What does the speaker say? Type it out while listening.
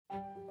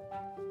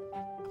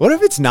What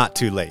if it's not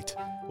too late?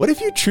 What if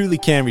you truly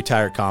can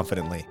retire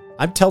confidently?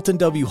 I'm Telton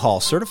W.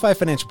 Hall, certified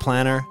financial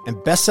planner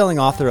and best-selling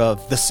author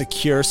of The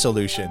Secure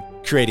Solution,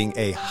 creating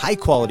a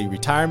high-quality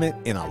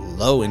retirement in a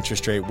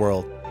low-interest rate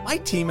world. My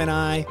team and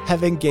I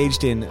have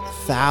engaged in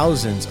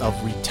thousands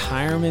of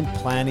retirement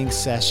planning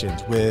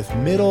sessions with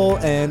middle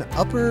and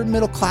upper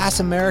middle class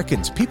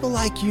Americans, people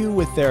like you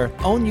with their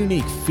own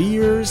unique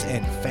fears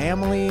and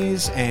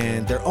families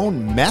and their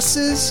own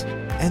messes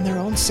and their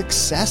own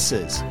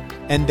successes.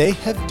 And they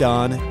have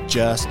done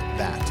just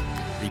that,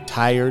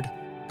 retired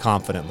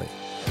confidently.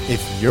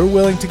 If you're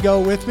willing to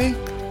go with me,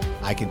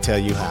 I can tell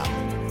you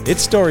how.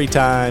 It's story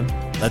time.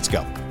 Let's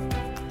go.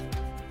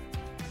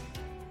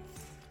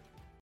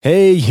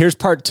 Hey, here's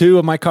part 2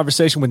 of my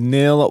conversation with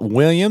Neill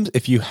Williams.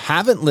 If you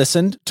haven't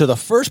listened to the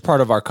first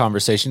part of our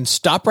conversation,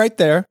 stop right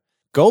there,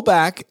 go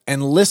back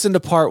and listen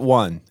to part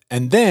 1,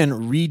 and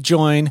then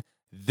rejoin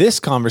this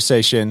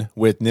conversation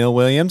with Neill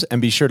Williams,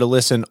 and be sure to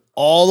listen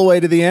all the way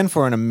to the end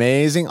for an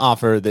amazing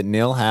offer that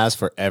Neill has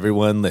for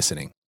everyone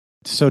listening.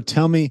 So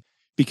tell me,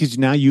 because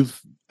now you've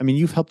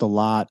helped a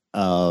lot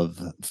of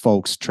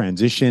folks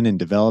transition and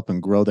develop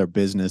and grow their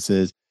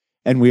businesses.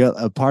 And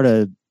a part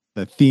of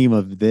the theme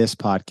of this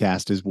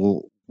podcast is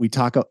we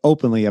talk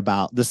openly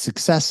about the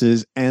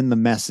successes and the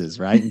messes,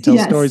 right? And tell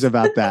stories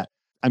about that.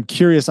 I'm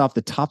curious, off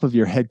the top of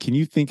your head, can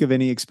you think of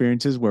any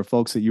experiences where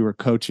folks that you were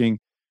coaching,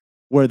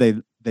 where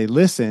they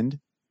listened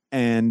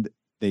and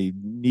they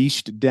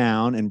niched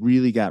down and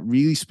really got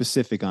really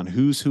specific on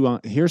here's who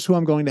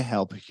I'm going to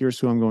help, here's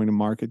who I'm going to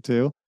market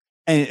to,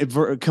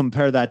 and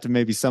compare that to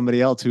maybe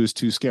somebody else who is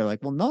too scared,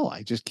 like, well, no,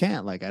 I just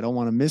can't. Like, I don't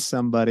want to miss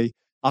somebody.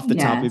 Off the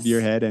top of your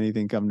head,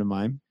 anything come to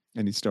mind?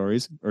 Any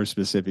stories or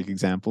specific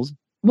examples?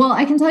 Well,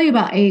 I can tell you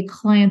about a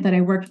client that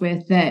I worked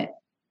with that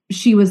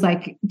she was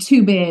like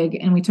too big,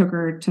 and we took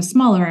her to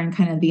smaller, and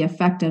kind of the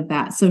effect of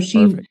that. So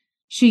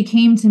she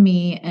came to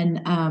me,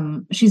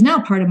 and she's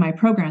now part of my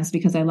programs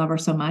because I love her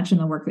so much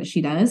and the work that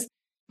she does.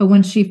 But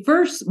when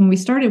we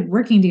started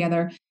working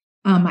together,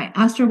 I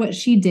asked her what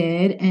she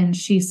did, and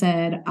she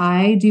said,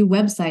 I do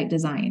website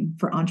design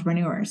for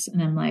entrepreneurs.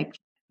 And I'm like,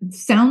 it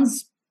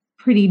sounds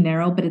pretty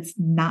narrow, but it's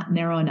not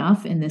narrow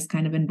enough in this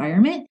kind of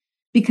environment.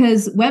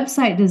 Because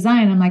website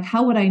design, I'm like,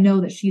 how would I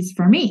know that she's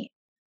for me?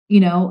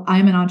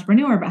 I'm an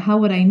entrepreneur, but how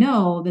would I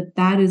know that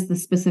that is the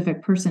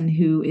specific person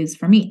who is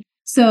for me?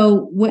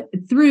 So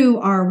through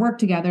our work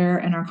together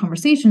and our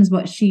conversations,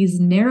 what she's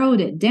narrowed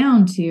it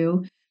down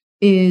to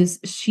is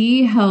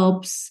she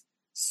helps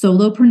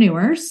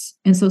solopreneurs.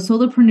 And so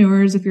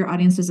solopreneurs, if your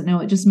audience doesn't know,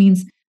 it just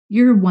means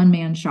you're a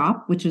one-man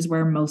shop, which is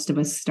where most of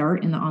us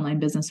start in the online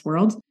business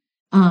world.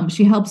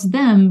 She helps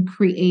them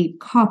create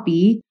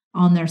copy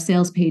on their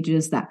sales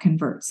pages that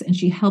converts, and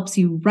she helps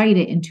you write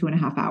it in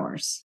 2.5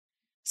 hours.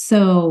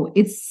 So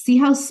see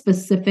how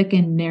specific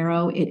and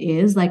narrow it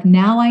is. Like,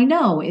 now I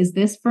know, is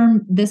this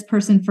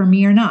person for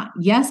me or not?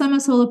 Yes, I'm a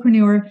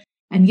solopreneur,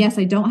 and yes,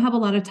 I don't have a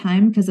lot of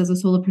time because as a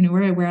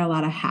solopreneur, I wear a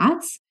lot of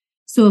hats.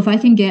 So if I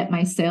can get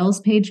my sales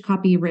page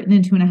copy written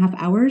in 2.5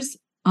 hours,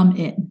 I'm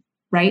in,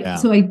 right? Yeah.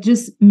 So it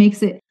just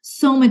makes it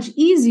so much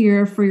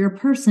easier for your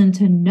person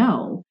to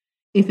know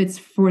if it's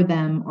for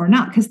them or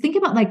not. Because think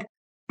about, like,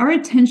 our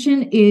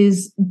attention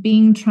is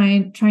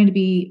trying to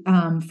be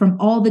from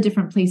all the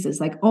different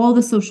places, like all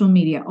the social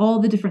media, all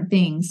the different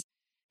things.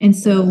 And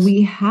so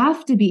we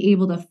have to be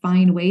able to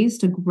find ways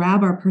to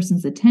grab our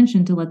person's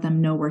attention to let them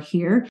know we're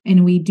here.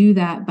 And we do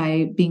that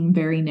by being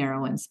very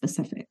narrow and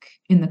specific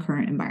in the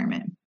current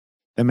environment.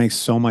 That makes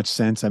so much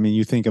sense. I mean,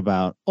 you think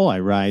about, I'm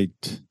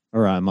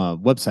a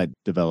website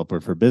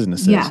developer for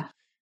businesses. Yeah.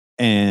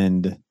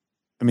 And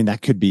I mean,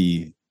 that could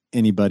be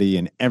anybody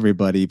and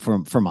everybody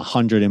from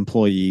 100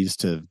 employees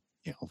to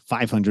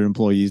 500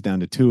 employees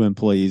down to 2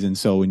 employees. And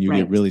so when you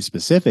get really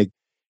specific,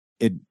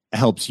 it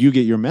helps you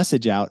get your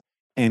message out.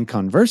 And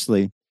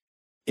conversely,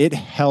 it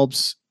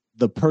helps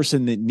the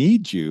person that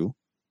needs you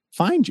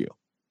find you.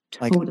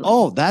 Totally. Like,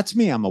 oh, that's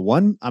me. I'm a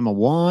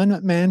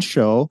one-man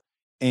show,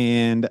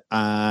 and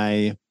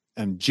I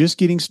am just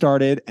getting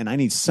started, and I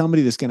need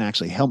somebody that's going to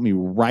actually help me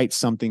write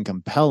something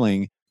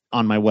compelling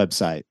on my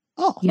website.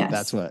 Oh, yes.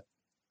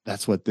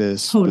 That's what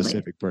this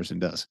specific person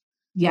does.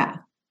 Yeah.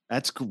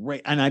 That's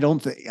great. And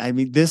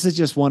this is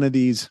just one of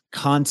these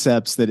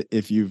concepts that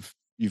if you've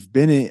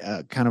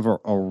been kind of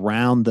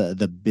around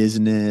the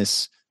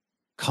business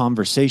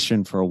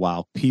conversation for a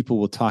while, people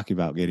will talk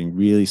about getting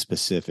really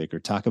specific, or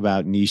talk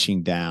about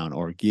niching down,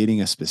 or getting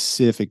a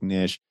specific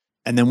niche.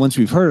 And then once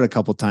we've heard it a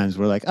couple of times,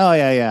 we're like, oh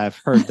yeah, I've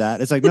heard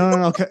that. It's like,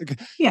 no.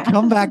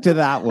 Come back to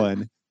that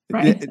one.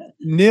 Right.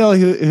 Neill,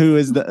 who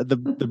is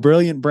the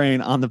brilliant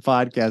brain on the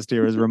podcast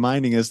here, is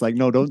reminding us, like,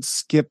 no, don't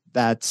skip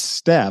that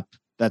step.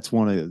 That's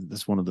one of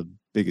the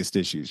biggest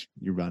issues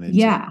you run into.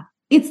 Yeah.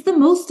 It's the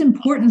most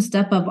important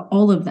step of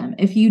all of them.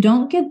 If you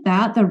don't get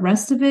that, the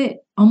rest of it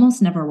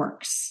almost never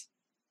works.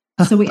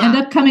 So we end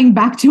up coming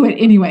back to it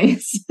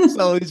anyways.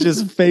 So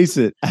just face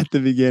it at the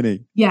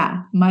beginning.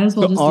 Yeah. Might as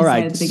well just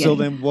decide at the beginning. So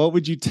then what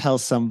would you tell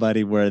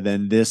somebody where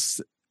then this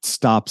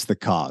stops the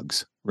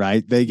cogs,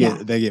 right? They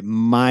get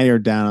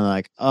mired down and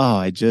like, oh,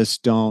 I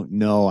just don't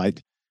know.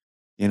 Like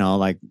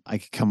I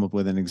could come up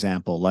with an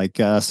example, like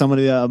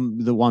somebody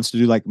that wants to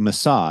do like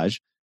massage.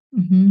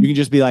 You can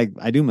just be like,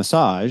 I do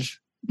massage,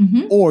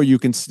 or you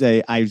can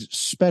say, I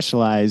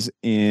specialize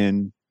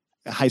in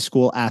high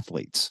school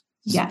athletes,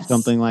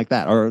 something like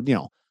that, or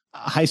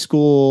high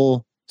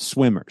school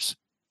swimmers.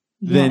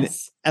 Then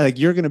like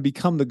you're going to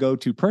become the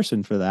go-to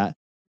person for that.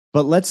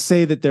 But let's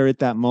say that they're at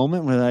that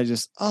moment where I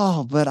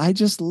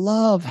just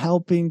love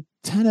helping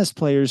tennis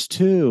players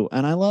too.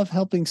 And I love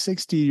helping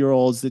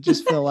 60-year-olds that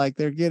just feel like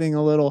they're getting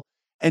a little.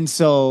 And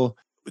so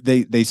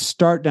they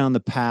start down the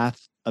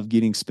path of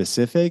getting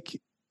specific,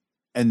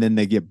 and then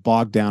they get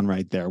bogged down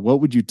right there.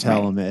 What would you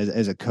tell them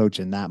as a coach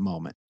in that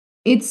moment?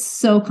 It's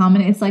so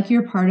common. It's like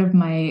you're part of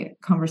my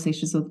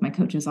conversations with my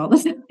coaches all the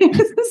time.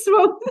 This is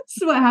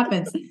what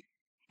happens.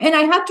 And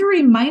I have to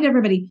remind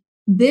everybody,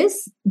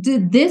 this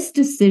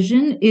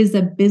decision is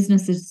a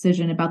business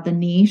decision about the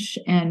niche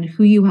and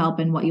who you help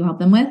and what you help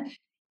them with.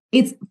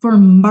 It's for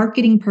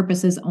marketing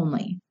purposes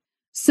only.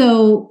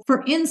 So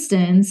for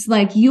instance,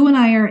 like you and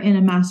I are in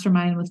a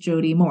mastermind with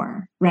Jody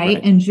Moore, right?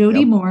 And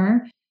Jody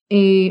Moore,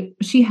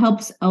 she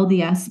helps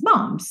LDS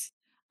moms.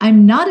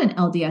 I'm not an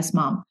LDS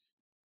mom,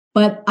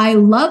 but I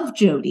love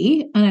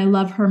Jody and I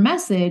love her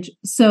message.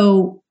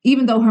 So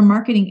even though her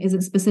marketing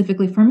isn't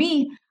specifically for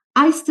me,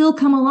 I still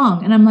come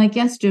along and I'm like,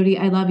 yes, Jody,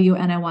 I love you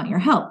and I want your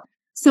help.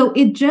 So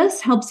it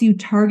just helps you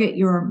target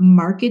your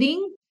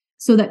marketing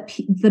so that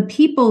the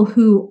people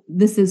who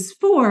this is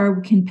for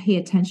can pay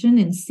attention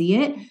and see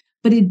it,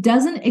 but it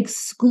doesn't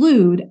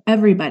exclude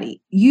everybody.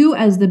 You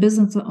as the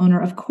business owner,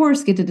 of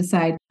course, get to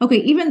decide, okay,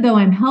 even though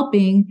I'm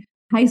helping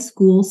high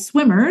school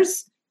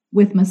swimmers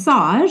with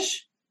massage,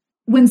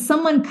 when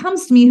someone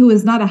comes to me who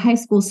is not a high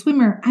school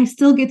swimmer, I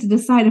still get to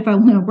decide if I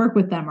want to work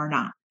with them or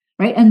not.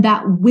 Right. And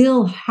that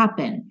will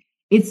happen.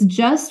 It's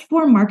just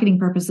for marketing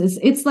purposes.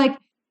 It's like,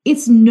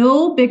 it's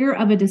no bigger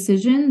of a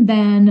decision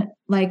than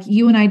like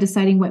you and I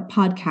deciding what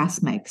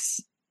podcast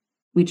mics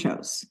we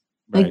chose.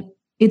 Right. Like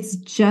it's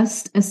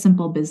just a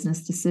simple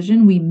business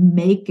decision. We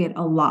make it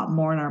a lot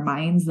more in our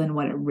minds than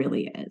what it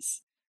really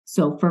is.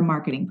 So for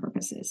marketing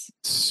purposes.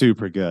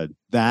 Super good.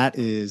 That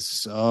is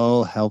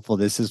so helpful.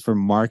 This is for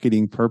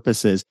marketing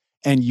purposes.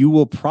 And you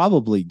will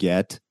probably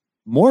get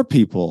more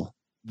people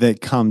that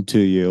come to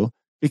you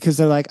because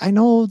they're like, I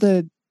know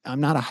that I'm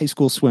not a high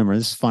school swimmer.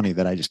 This is funny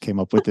that I just came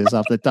up with this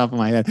off the top of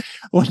my head.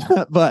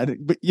 But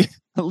you,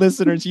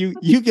 listeners,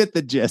 you get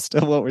the gist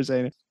of what we're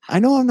saying. I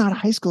know I'm not a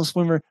high school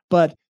swimmer,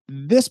 but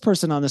this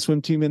person on the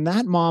swim team and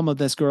that mom of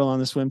this girl on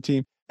the swim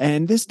team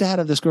and this dad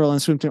of this girl on the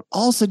swim team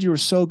all said you were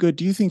so good.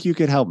 Do you think you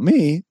could help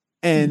me?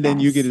 And then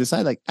you get to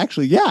decide like,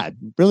 actually, yeah,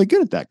 I'm really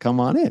good at that. Come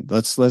on in.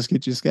 Let's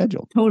get you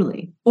scheduled.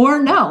 Totally.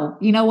 Or no,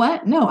 you know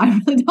what? No, I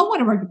really don't want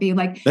to work with you.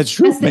 Like that's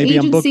true. That's the Maybe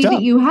agency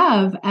that you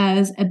have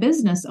as a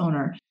business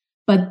owner.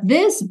 But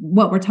this,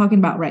 what we're talking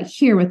about right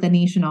here with the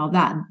niche and all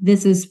that,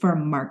 this is for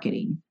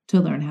marketing to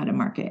learn how to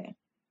market.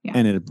 Yeah.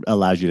 And it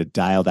allows you to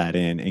dial that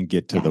in and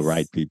get to the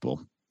right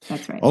people.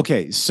 That's right.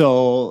 Okay.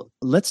 So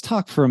let's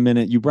talk for a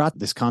minute. You brought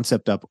this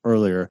concept up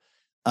earlier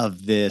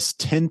of this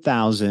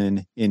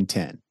 10,000 in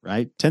 10,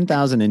 right?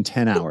 10,000 in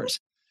 10 hours.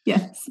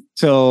 Yes.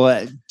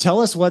 So tell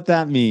us what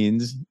that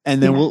means.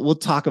 And then we'll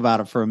talk about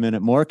it for a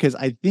minute more. Cause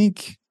I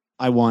think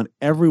I want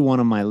every one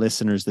of my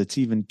listeners that's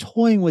even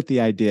toying with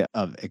the idea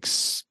of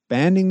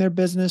expanding their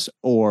business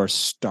or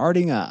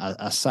starting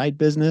a side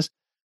business.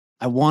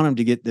 I want them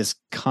to get this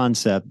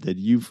concept that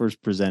you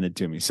first presented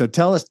to me. So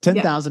tell us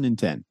 10,000 in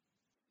 10.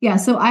 Yeah.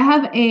 So I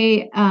have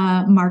a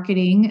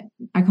marketing,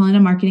 I call it a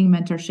marketing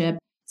mentorship.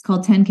 It's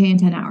called 10K in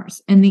 10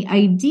 hours. And the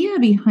idea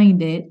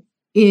behind it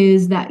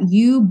is that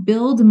you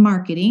build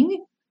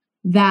marketing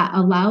that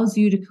allows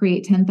you to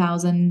create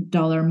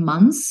 $10,000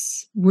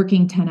 months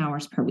working 10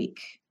 hours per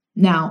week.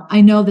 Now,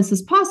 I know this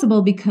is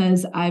possible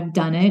because I've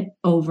done it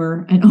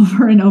over and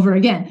over and over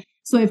again.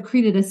 So I've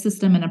created a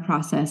system and a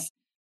process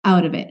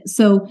out of it.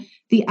 So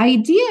the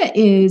idea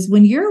is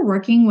when you're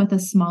working with a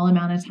small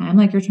amount of time,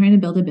 like you're trying to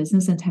build a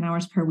business in 10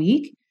 hours per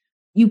week,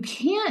 you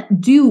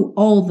can't do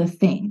all the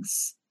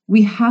things.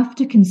 We have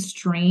to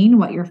constrain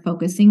what you're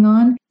focusing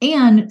on,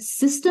 and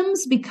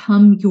systems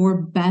become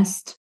your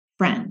best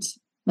friend,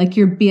 like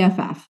your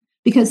BFF,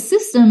 because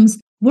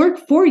systems work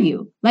for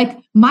you. Like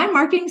my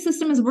marketing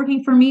system is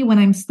working for me when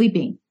I'm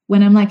sleeping,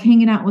 when I'm like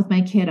hanging out with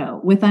my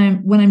kiddo,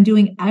 when I'm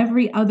doing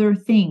every other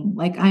thing,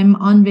 like I'm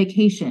on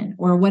vacation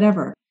or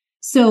whatever.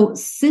 So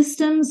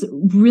systems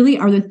really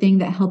are the thing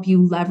that help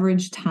you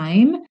leverage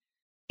time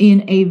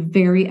in a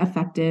very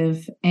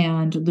effective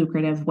and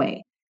lucrative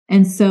way.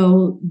 And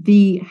so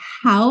the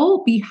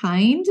how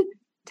behind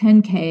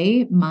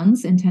 10K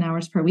months and 10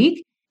 hours per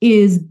week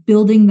is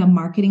building the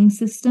marketing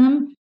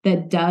system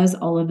that does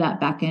all of that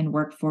back end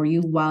work for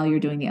you while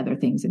you're doing the other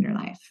things in your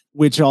life.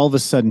 Which all of a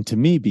sudden to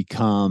me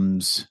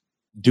becomes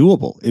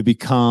doable. It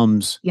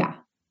becomes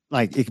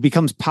like it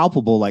becomes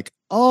palpable. Like,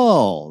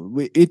 oh,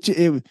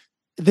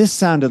 this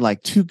sounded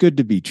like too good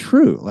to be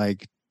true.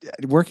 Like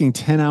working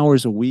 10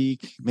 hours a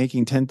week,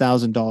 making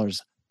 $10,000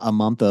 a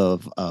month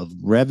of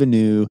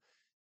revenue.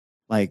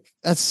 Like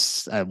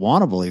I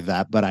want to believe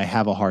that, but I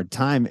have a hard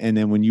time. And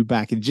then when you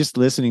back and just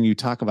listening, you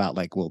talk about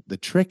like, well, the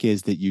trick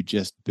is that you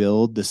just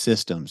build the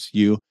systems.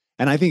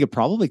 And I think it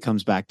probably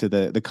comes back to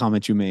the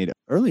comment you made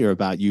earlier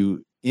about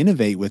you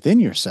innovate within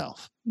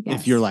yourself.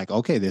 Yes. If you're like,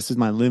 okay, this is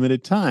my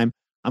limited time,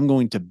 I'm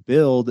going to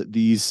build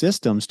these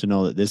systems to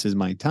know that this is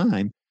my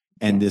time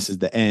and this is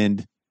the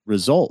end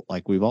result,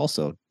 like we've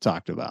also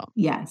talked about.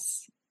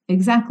 Yes,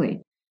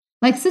 exactly.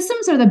 Like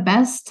systems are the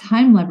best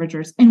time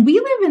leveragers. And we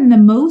live in the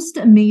most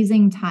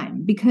amazing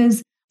time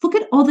because look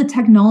at all the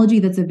technology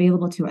that's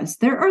available to us.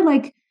 There are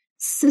like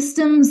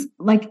systems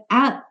like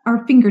at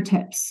our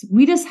fingertips.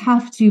 We just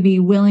have to be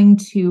willing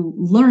to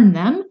learn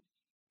them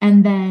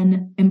and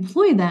then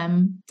employ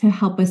them to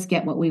help us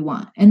get what we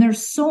want. And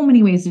there's so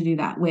many ways to do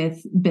that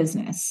with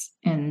business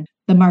and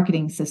the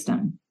marketing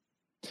system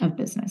of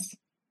business.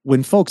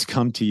 When folks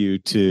come to you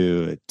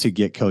to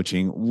get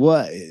coaching,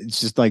 what it's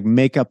just like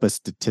make up a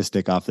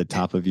statistic off the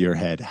top of your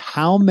head.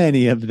 How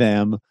many of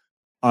them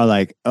are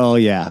like, oh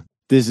yeah,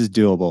 this is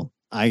doable.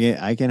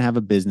 I can have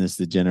a business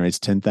that generates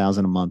 $10,000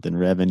 a month in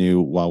revenue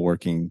while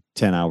working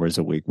 10 hours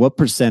a week. What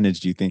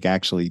percentage do you think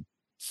actually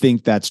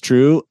think that's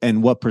true?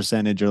 And what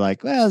percentage are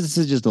like, well, this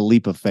is just a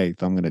leap of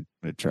faith. I'm gonna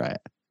try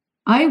it.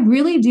 I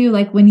really do.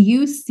 Like when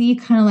you see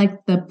kind of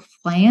like the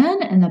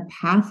plan and the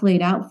path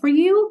laid out for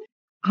you,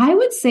 I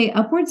would say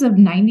upwards of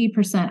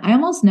 90%. I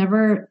almost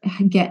never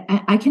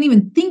I can't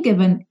even think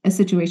of a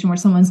situation where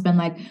someone's been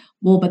like,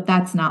 well, but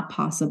that's not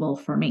possible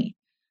for me.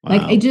 Wow.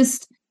 Like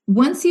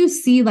once you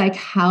see like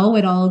how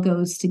it all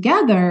goes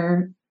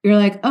together, you're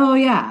like, oh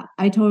yeah,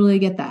 I totally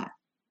get that.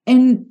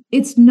 And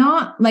it's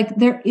not like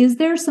is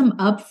there some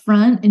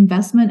upfront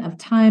investment of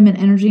time and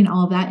energy and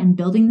all of that in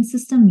building the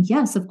system?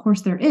 Yes, of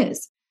course there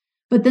is.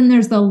 But then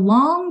there's the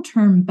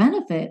long-term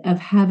benefit of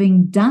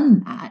having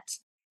done that.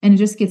 And it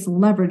just gets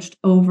leveraged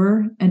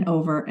over and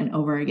over and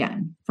over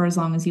again for as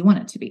long as you want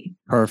it to be.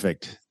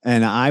 Perfect.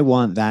 And I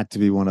want that to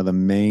be one of the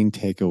main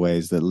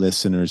takeaways that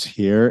listeners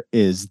hear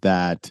is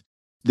that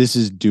this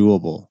is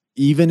doable.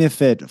 Even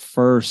if at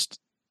first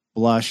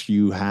blush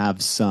you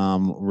have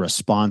some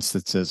response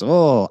that says,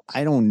 oh,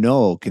 I don't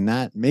know.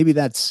 Maybe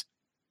that's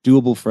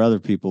doable for other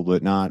people,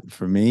 but not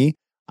for me.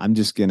 I'm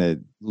just going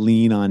to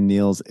lean on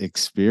Neill's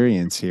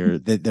experience here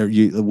that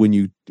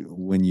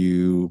when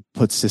you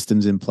put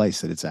systems in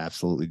place that it's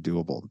absolutely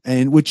doable,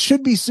 and which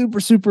should be super,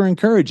 super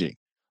encouraging.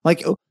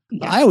 Like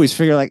I always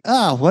figure like,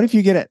 what if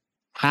you get it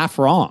half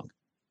wrong?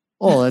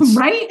 Oh, that's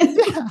right.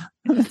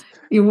 Yeah.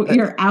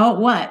 You're out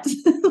what?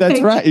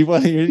 That's right.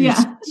 Well, you're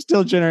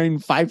still generating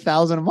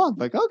 5,000 a month.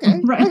 Like,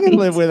 okay, right. I can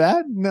live with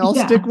that and I'll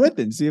stick with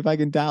it and see if I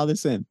can dial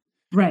this in.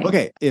 Right.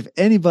 Okay. If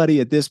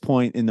anybody at this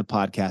point in the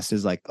podcast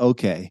is like,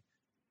 okay,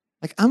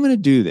 like I'm going to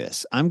do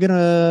this, I'm going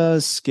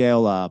to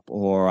scale up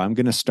or I'm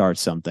going to start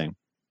something.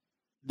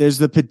 There's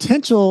the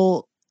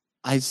potential,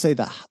 I'd say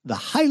the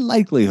high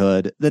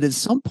likelihood that at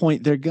some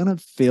point they're going to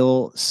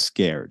feel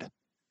scared.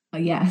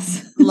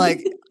 Yes.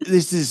 Like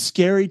this is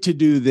scary to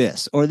do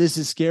this, or this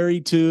is scary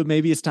to,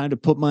 maybe it's time to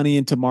put money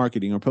into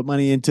marketing or put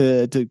money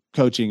into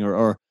coaching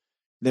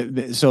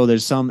so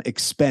there's some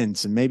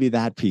expense and maybe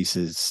that piece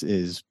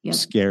is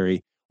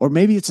scary, or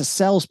maybe it's a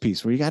sales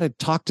piece where you got to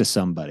talk to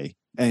somebody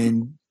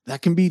and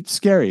that can be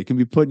scary. It can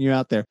be putting you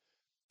out there.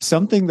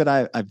 Something that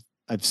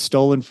I've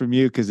stolen from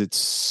you because it's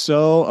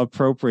so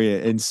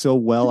appropriate and so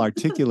well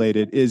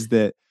articulated is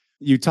that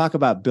you talk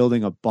about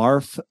building a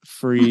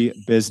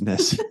barf-free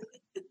business,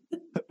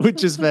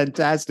 which is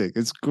fantastic.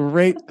 It's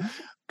great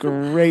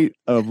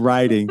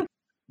writing,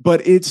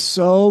 but it's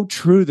so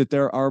true that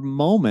there are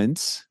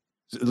moments,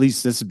 at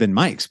least this has been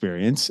my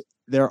experience,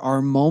 there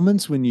are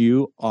moments when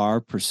you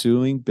are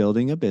pursuing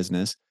building a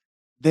business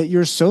that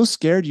you're so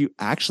scared you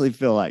actually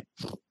feel like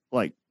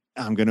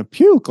I'm going to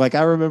puke. Like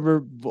I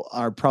remember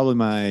probably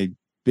my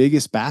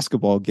biggest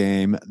basketball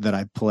game that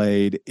I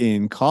played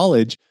in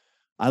college.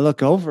 I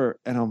look over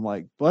and I'm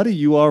like, buddy,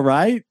 you all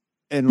right?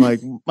 And like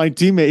my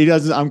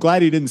teammate, I'm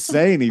glad he didn't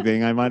say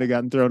anything. I might've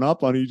gotten thrown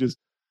up on.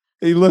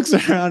 He looks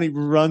around, he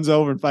runs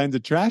over and finds a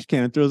trash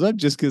can and throws up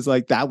just because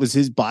like that was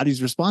his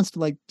body's response to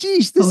like,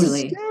 geez, this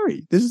is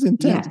scary. This is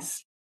intense.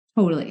 Yes,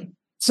 totally.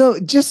 So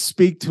just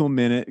speak to a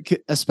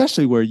minute,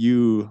 especially where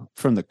you,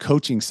 from the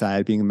coaching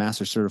side, being a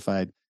master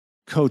certified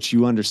coach,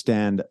 you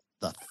understand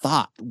the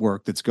thought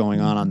work that's going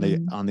on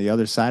the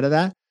other side of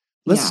that.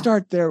 Let's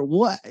start there.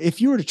 What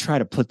if you were to try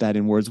to put that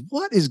in words?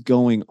 What is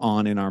going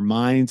on in our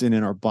minds and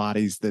in our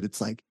bodies that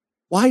it's like,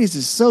 why is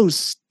this so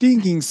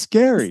stinking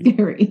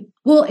scary?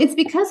 Well, it's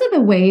because of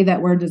the way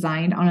that we're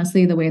designed.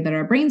 Honestly, the way that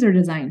our brains are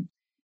designed.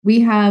 We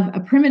have a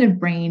primitive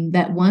brain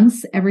that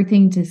wants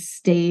everything to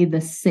stay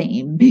the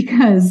same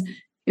because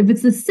if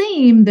it's the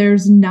same,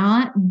 there's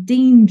not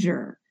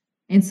danger.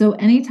 And so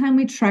anytime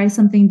we try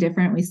something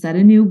different, we set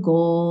a new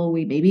goal,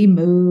 we maybe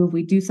move,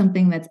 we do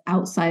something that's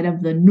outside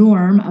of the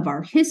norm of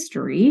our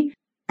history,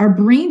 our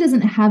brain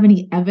doesn't have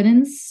any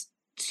evidence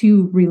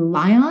to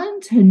rely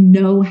on to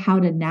know how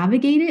to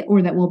navigate it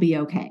or that we'll be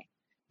okay.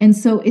 And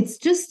so it's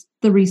just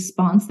the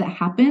response that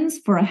happens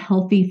for a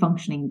healthy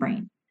functioning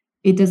brain.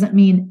 It doesn't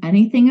mean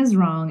anything is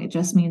wrong. It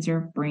just means your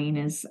brain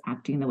is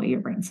acting the way your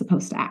brain's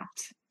supposed to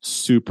act.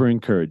 Super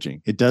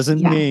encouraging. It doesn't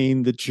Yeah.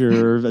 mean that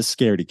you're a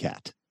scaredy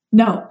cat.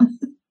 No,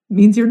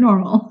 means you're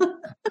normal.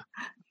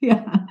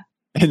 Yeah.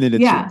 And then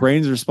it's your Yeah.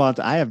 brain's response.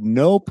 I have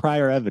no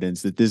prior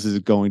evidence that this is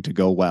going to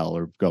go well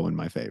or go in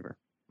my favor.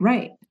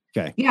 Right.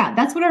 Okay. Yeah.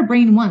 That's what our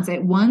brain wants.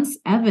 It wants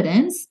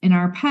evidence in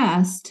our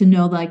past to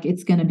know like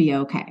it's going to be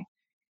okay.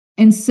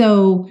 And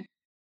so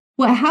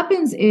what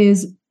happens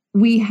is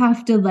we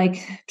have to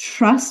like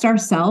trust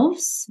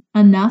ourselves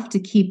enough to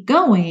keep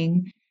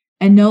going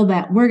and know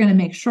that we're going to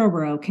make sure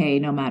we're okay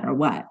no matter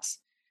what.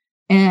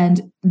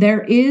 And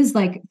there is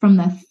like, from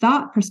the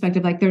thought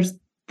perspective, like there's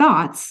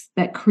thoughts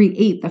that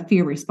create the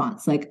fear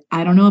response. Like,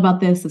 I don't know about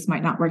this. This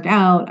might not work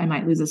out. I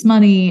might lose this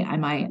money. I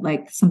might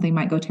like something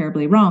might go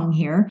terribly wrong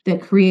here,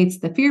 that creates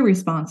the fear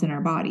response in our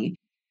body.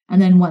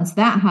 And then once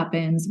that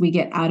happens, we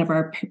get out of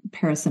our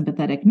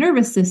parasympathetic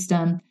nervous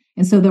system.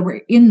 And so that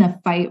we're in the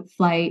fight,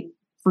 flight,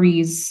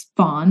 freeze,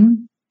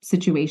 fawn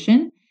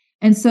situation.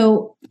 And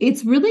so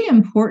it's really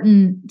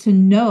important to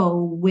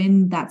know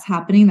when that's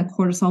happening, the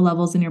cortisol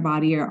levels in your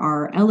body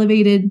are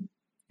elevated,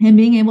 and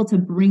being able to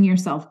bring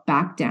yourself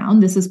back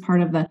down. This is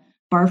part of the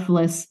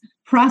Barfless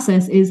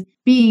process, is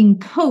being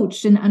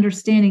coached and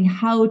understanding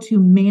how to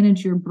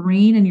manage your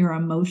brain and your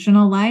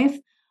emotional life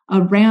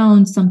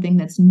around something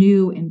that's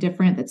new and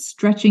different, that's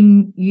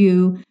stretching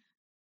you,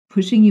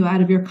 pushing you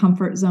out of your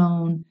comfort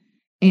zone,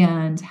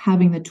 and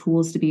having the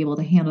tools to be able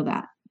to handle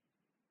that.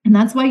 And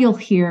that's why you'll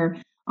hear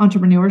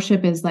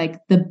entrepreneurship is like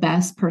the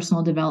best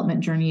personal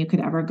development journey you could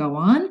ever go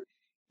on,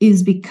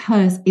 is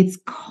because it's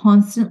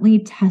constantly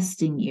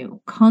testing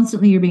you.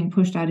 Constantly you're being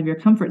pushed out of your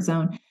comfort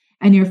zone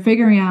and you're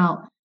figuring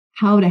out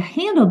how to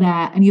handle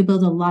that. And you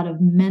build a lot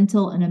of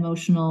mental and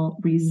emotional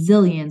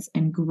resilience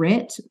and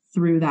grit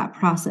through that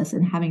process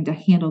and having to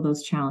handle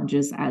those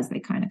challenges as they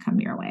kind of come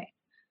your way.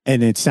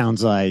 And it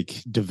sounds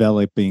like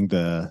developing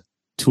the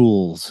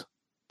tools,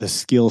 the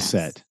skill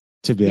set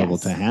to be able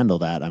to handle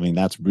that. I mean,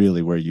 that's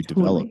really where you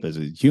develop as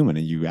a human,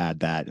 and you add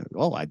that,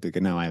 oh, I think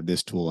now I have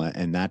this tool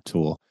and that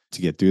tool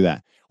to get through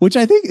that, which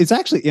I think is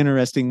actually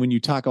interesting when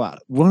you talk about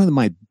one of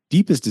my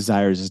deepest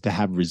desires is to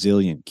have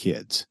resilient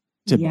kids,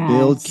 to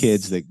build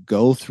kids that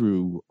go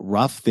through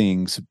rough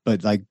things,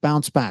 but like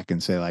bounce back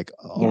and say like,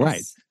 all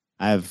right,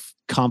 I have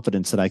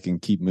confidence that I can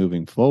keep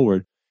moving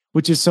forward,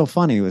 which is so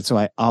funny.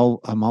 So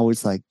I'm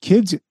always like,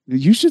 kids,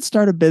 you should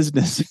start a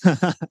business. So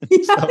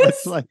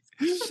it's like,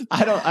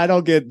 I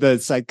don't get the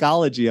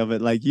psychology of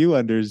it like you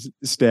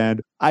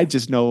understand. I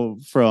just know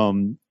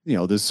from,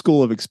 the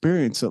school of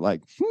experience that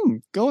like,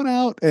 going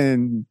out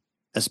and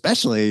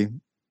especially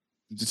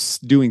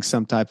just doing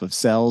some type of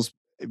sales,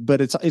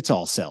 but it's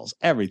all sales.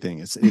 Everything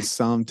is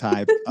some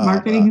type of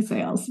marketing,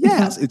 sales.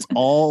 Yes, it's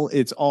all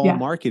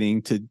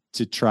marketing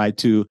to try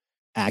to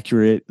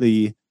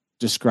accurately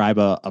describe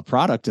a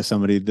product to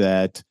somebody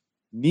that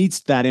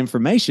needs that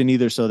information,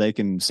 either so they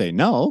can say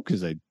no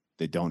because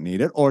they don't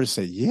need it, or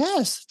say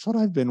yes, that's what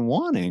I've been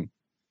wanting.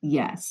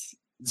 Yes.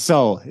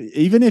 So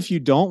even if you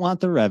don't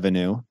want the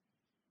revenue,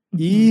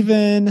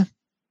 even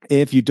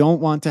if you don't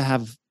want to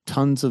have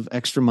tons of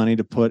extra money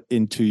to put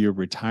into your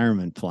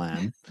retirement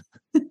plan,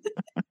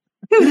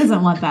 who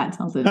doesn't want that,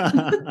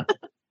 Tilton?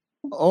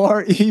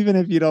 Or even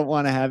if you don't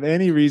want to have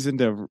any reason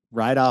to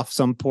write off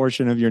some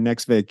portion of your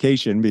next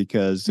vacation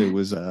because it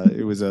was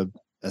a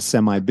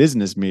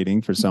semi-business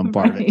meeting for some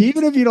part of it.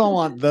 Even if you don't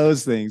want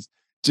those things,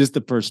 just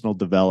the personal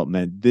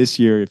development this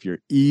year, if you're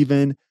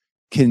even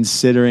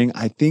considering,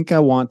 I think I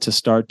want to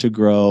start to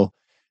grow,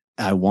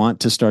 I want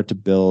to start to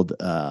build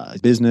a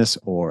business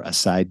or a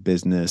side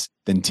business,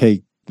 then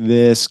take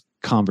this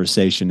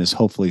conversation as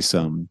hopefully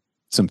some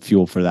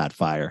fuel for that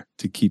fire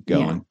to keep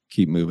going,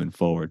 keep moving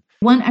forward.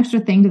 One extra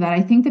thing to that,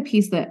 I think the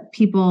piece that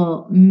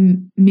people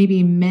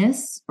maybe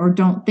miss or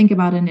don't think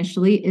about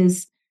initially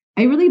is,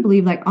 I really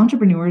believe like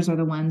entrepreneurs are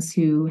the ones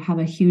who have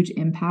a huge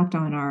impact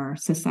on our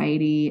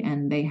society,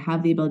 and they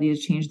have the ability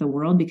to change the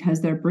world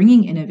because they're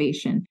bringing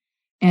innovation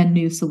and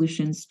new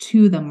solutions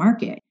to the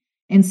market.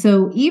 And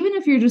so even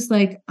if you're just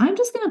like, I'm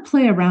just going to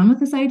play around with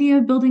this idea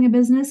of building a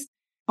business,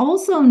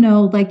 also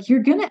know like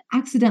you're going to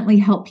accidentally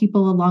help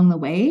people along the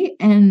way.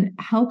 And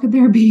how could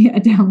there be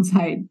a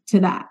downside to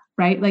that?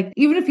 Right? Like,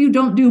 even if you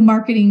don't do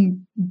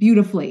marketing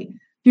beautifully,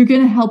 you're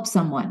going to help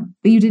someone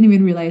that you didn't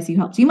even realize you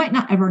helped. You might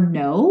not ever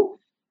know,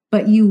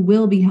 but you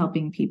will be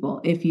helping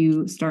people if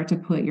you start to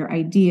put your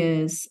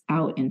ideas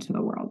out into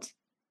the world.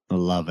 I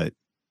love it.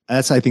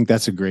 I think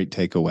that's a great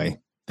takeaway,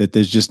 that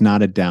there's just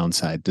not a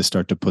downside to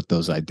start to put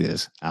those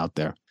ideas out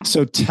there.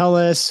 So tell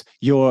us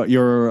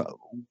your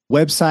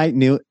website,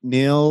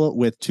 Neill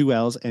with 2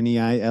 L's,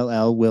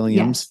 Neill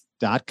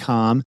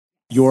Williams.com.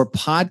 Your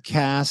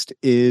podcast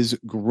is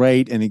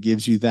great, and it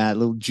gives you that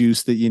little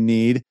juice that you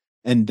need.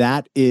 And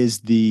that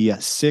is the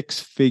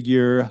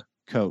Six-Figure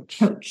Coach.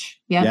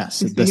 Yeah.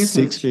 Yes, the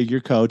Six-Figure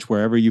Coach,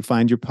 wherever you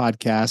find your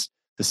podcast,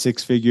 the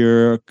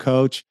Six-Figure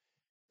Coach.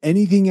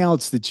 Anything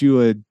else that you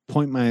would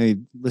point my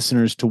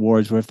listeners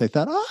towards where if they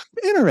thought, oh,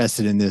 I'm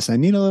interested in this, I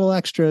need a little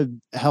extra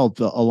help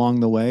along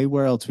the way,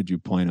 where else would you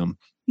point them?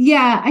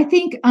 Yeah, I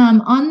think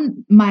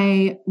on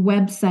my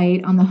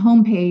website, on the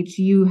homepage,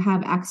 you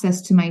have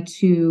access to my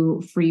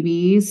 2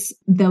 freebies.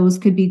 Those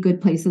could be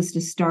good places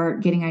to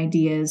start getting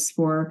ideas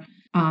for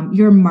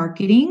your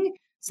marketing,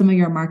 some of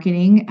your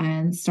marketing,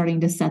 and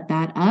starting to set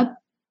that up.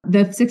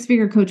 The Six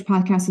Figure Coach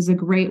podcast is a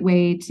great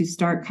way to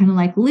start kind of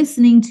like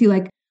listening to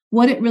like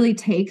what it really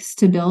takes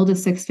to build a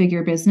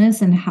 6-figure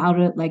business and how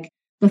to like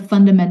the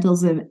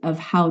fundamentals of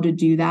how to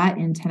do that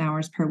in 10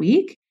 hours per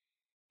week.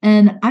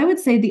 And I would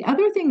say the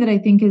other thing that I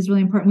think is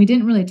really important, we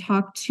didn't really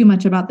talk too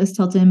much about this,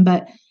 Tilton,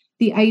 but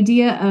the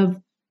idea of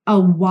a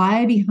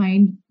why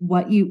behind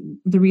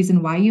the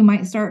reason why you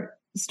might start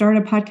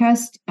a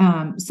podcast.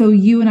 So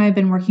you and I have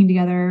been working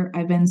together.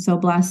 I've been so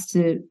blessed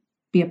to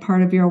be a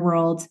part of your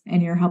world,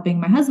 and you're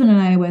helping my husband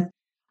and I with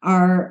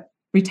our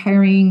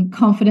retiring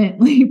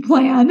confidently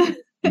plan.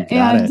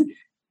 And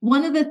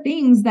one of the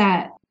things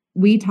that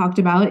we talked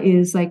about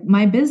is like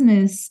my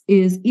business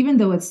is, even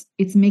though it's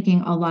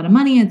making a lot of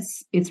money,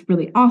 it's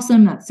really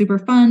awesome. That's super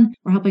fun.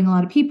 We're helping a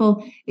lot of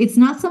people. It's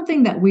not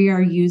something that we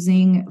are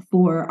using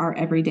for our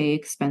everyday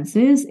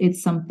expenses.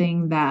 It's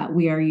something that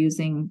we are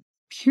using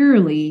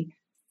purely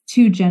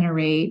to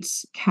generate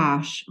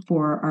cash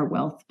for our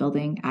wealth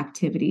building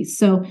activities.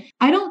 So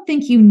I don't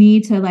think you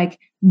need to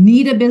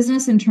need a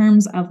business in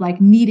terms of like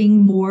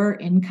needing more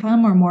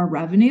income or more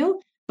revenue.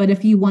 But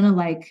if you want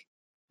to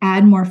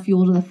add more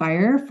fuel to the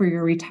fire for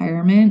your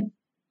retirement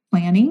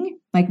planning,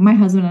 like my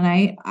husband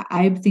and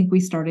I think we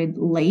started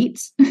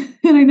late.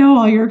 And I know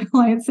all your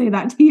clients say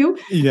that to you.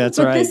 Yeah, that's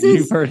right.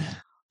 You've heard.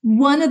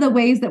 One of the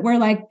ways that we're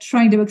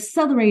trying to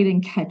accelerate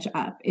and catch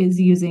up is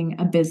using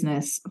a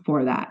business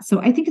for that. So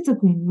I think it's a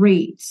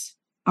great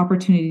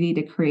opportunity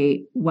to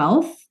create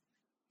wealth,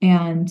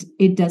 and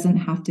it doesn't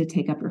have to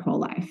take up your whole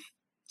life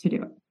to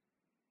do it.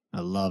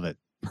 I love it.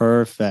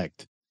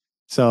 Perfect.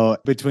 So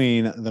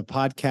between the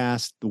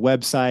podcast, the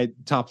website,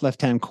 top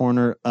left-hand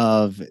corner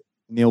of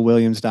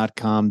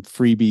neillwilliams.com,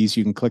 freebies,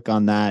 you can click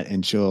on that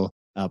and she'll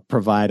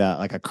provide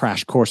a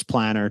crash course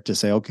planner to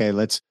say, okay,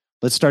 let's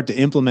start to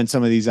implement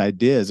some of these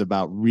ideas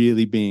about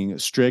really being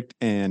strict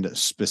and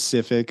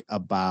specific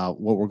about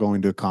what we're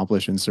going to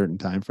accomplish in certain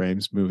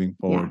timeframes moving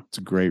forward. Yeah. It's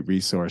a great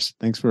resource.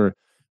 Thanks for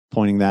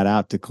pointing that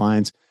out to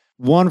clients.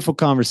 Wonderful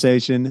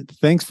conversation.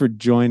 Thanks for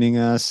joining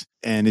us.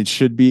 And it's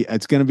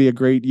going to be a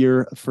great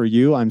year for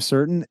you, I'm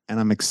certain. And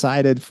I'm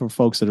excited for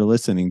folks that are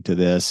listening to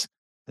this.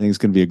 I think it's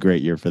going to be a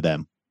great year for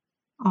them.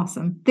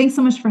 Awesome. Thanks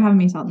so much for having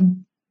me,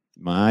 Tilton.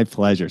 My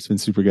pleasure. It's been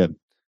super good.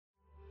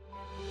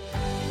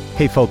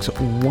 Hey folks,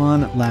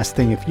 one last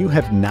thing. If you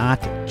have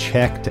not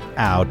checked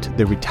out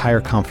the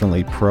Retire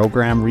Confidently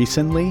program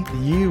recently,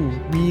 you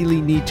really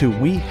need to.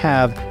 We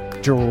have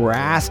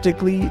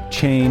drastically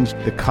changed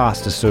the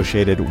cost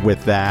associated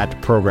with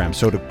that program.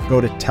 So to go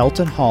to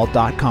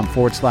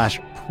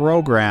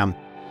teltonhall.com/program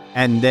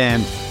and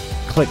then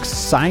click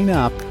sign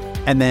up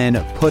and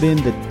then put in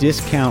the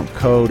discount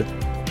code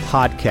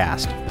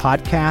podcast,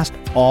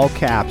 all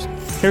caps.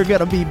 You're going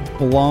to be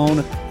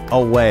blown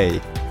away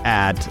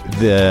at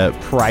the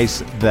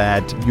price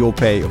that you'll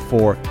pay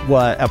for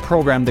a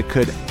program that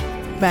could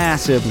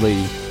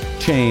massively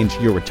change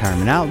your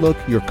retirement outlook,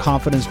 your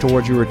confidence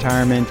towards your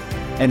retirement,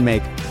 and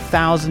make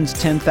thousands,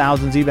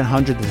 10,000s, even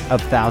hundreds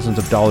of thousands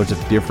of dollars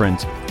of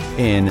difference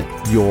in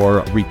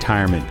your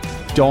retirement.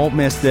 Don't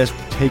miss this.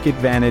 Take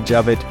advantage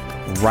of it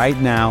right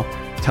now.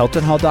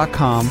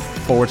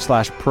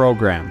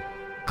 teltonhall.com/program.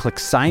 Click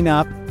sign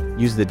up.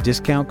 Use the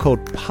discount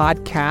code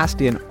podcast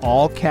in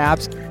all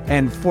caps.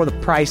 And for the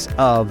price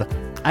of,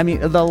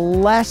 the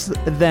less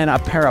than a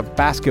pair of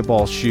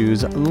basketball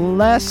shoes,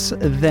 less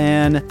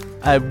than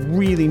a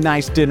really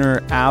nice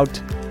dinner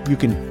out, you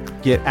can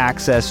get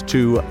access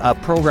to a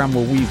program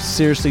where we've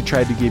seriously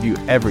tried to give you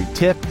every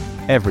tip,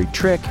 every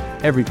trick,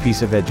 every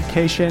piece of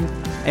education,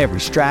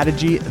 every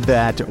strategy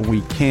that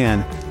we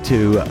can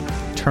to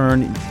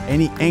turn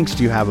any angst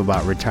you have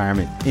about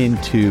retirement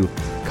into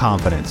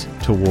confidence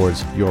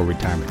towards your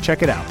retirement.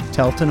 Check it out,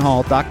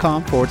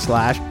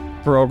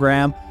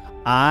 teltonhall.com/program.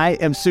 I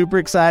am super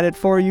excited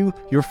for you.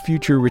 Your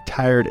future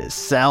retired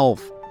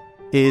self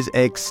is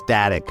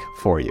ecstatic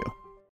for you.